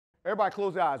Everybody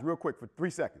close your eyes real quick for 3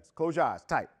 seconds. Close your eyes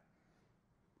tight.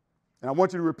 And I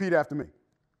want you to repeat after me.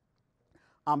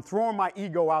 I'm throwing my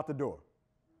ego out the door.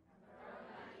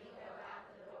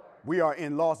 We are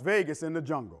in Las Vegas in the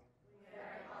jungle.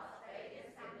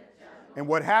 And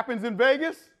what happens in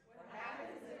Vegas?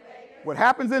 What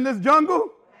happens in this jungle?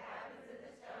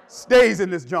 Stays in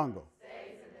this jungle.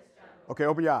 Okay,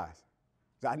 open your eyes.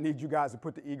 I need you guys to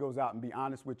put the egos out and be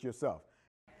honest with yourself.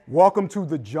 Welcome to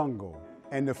the jungle.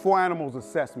 And the 4 animals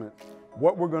assessment,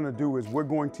 what we're going to do is we're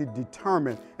going to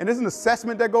determine, and there's an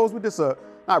assessment that goes with this,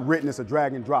 not written, it's a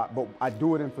drag and drop, but I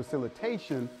do it in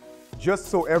facilitation just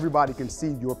so everybody can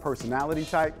see your personality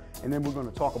type. And then we're going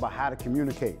to talk about how to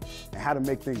communicate and how to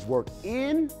make things work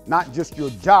in not just your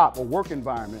job or work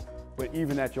environment, but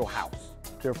even at your house.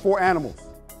 There are 4 animals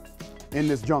in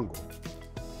this jungle.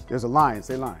 There's a lion,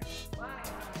 say lion.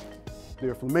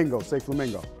 There are flamingos, say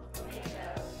flamingo.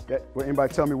 Will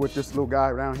anybody tell me what this little guy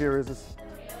around here is?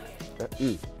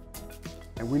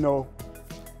 And we know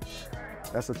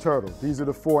that's a turtle. These are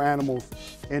the 4 animals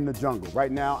in the jungle.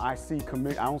 Right now, I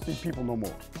don't see people no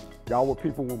more. Y'all were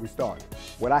people when we started.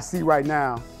 What I see right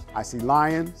now, I see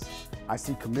lions, I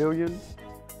see chameleons,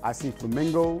 I see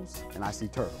flamingos, and I see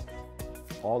turtles,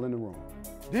 all in the room.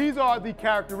 These are the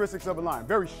characteristics of a lion.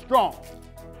 Very strong,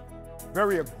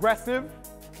 very aggressive.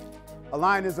 A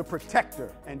lion is a protector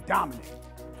and dominant.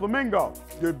 Flamingo,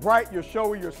 you're bright, you're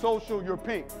showy, you're social, you're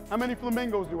pink. How many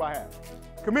flamingos do I have?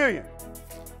 Chameleon,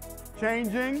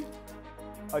 changing,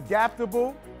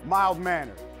 adaptable,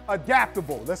 mild-mannered.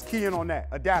 Adaptable, let's key in on that,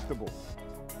 adaptable.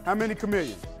 How many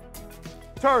chameleons?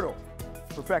 Turtle,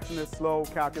 perfectionist, slow,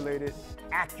 calculated,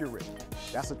 accurate.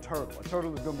 That's a turtle. A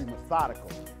turtle is gonna be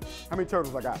methodical. How many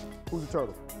turtles I got? Who's a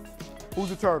turtle? Who's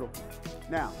a turtle?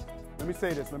 Now, let me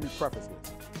say this, let me preface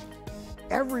this.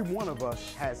 Every one of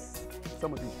us has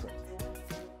some of these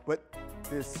traits, but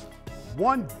there's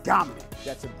one dominant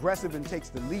that's aggressive and takes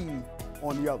the lead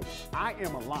on the other. I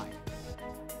am a lion.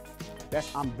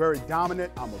 I'm very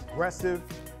dominant, I'm aggressive,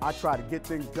 I try to get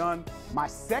things done. My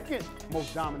second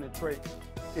most dominant trait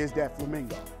is that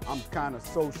flamingo. I'm kind of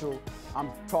social, I'm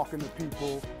talking to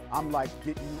people, I'm like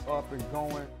getting you up and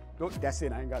going. That's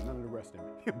it, I ain't got none of the rest of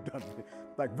it. I'm done with it.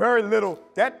 Like very little,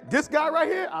 this guy right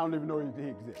here, I don't even know he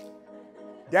exists.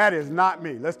 That is not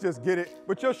me. Let's just get it.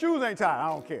 But your shoes ain't tied. I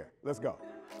don't care. Let's go.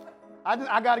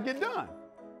 I got to get done.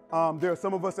 There are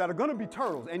some of us that are going to be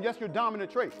turtles. And yes, your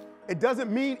dominant trait. It doesn't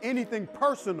mean anything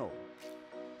personal.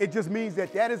 It just means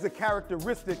that is a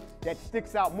characteristic that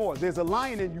sticks out more. There's a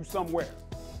lion in you somewhere,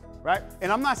 right? And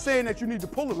I'm not saying that you need to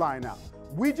pull a lion out.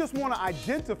 We just want to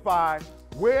identify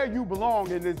where you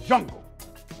belong in this jungle,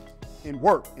 in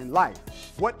work, in life.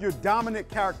 What your dominant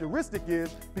characteristic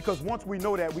is, because once we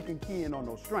know that, we can key in on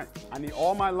those strengths. I need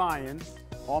all my lions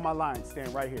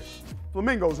stand right here.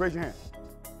 Flamingos, raise your hand.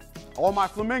 All my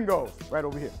flamingos, right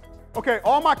over here. Okay,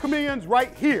 all my chameleons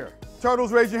right here.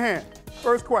 Turtles, raise your hand.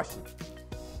 First question.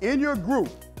 In your group,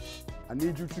 I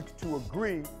need you to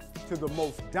agree to the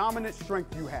most dominant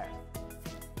strength you have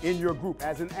in your group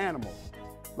as an animal.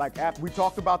 Like after we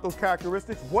talked about those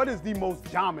characteristics, what is the most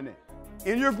dominant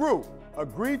in your group?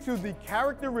 Agree to the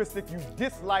characteristic you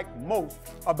dislike most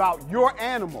about your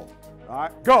animal. All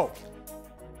right, go.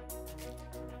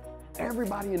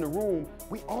 Everybody in the room,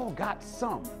 we all got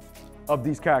some of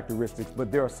these characteristics, but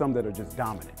there are some that are just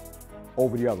dominant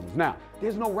over the other ones. Now,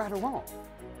 there's no right or wrong.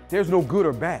 There's no good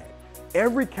or bad.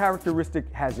 Every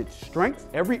characteristic has its strengths.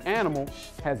 Every animal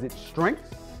has its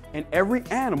strengths, and every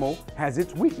animal has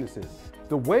its weaknesses.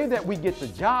 The way that we get the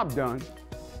job done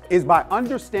is by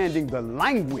understanding the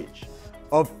language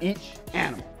of each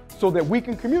animal so that we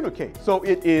can communicate. So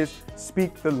it is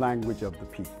speak the language of the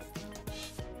people.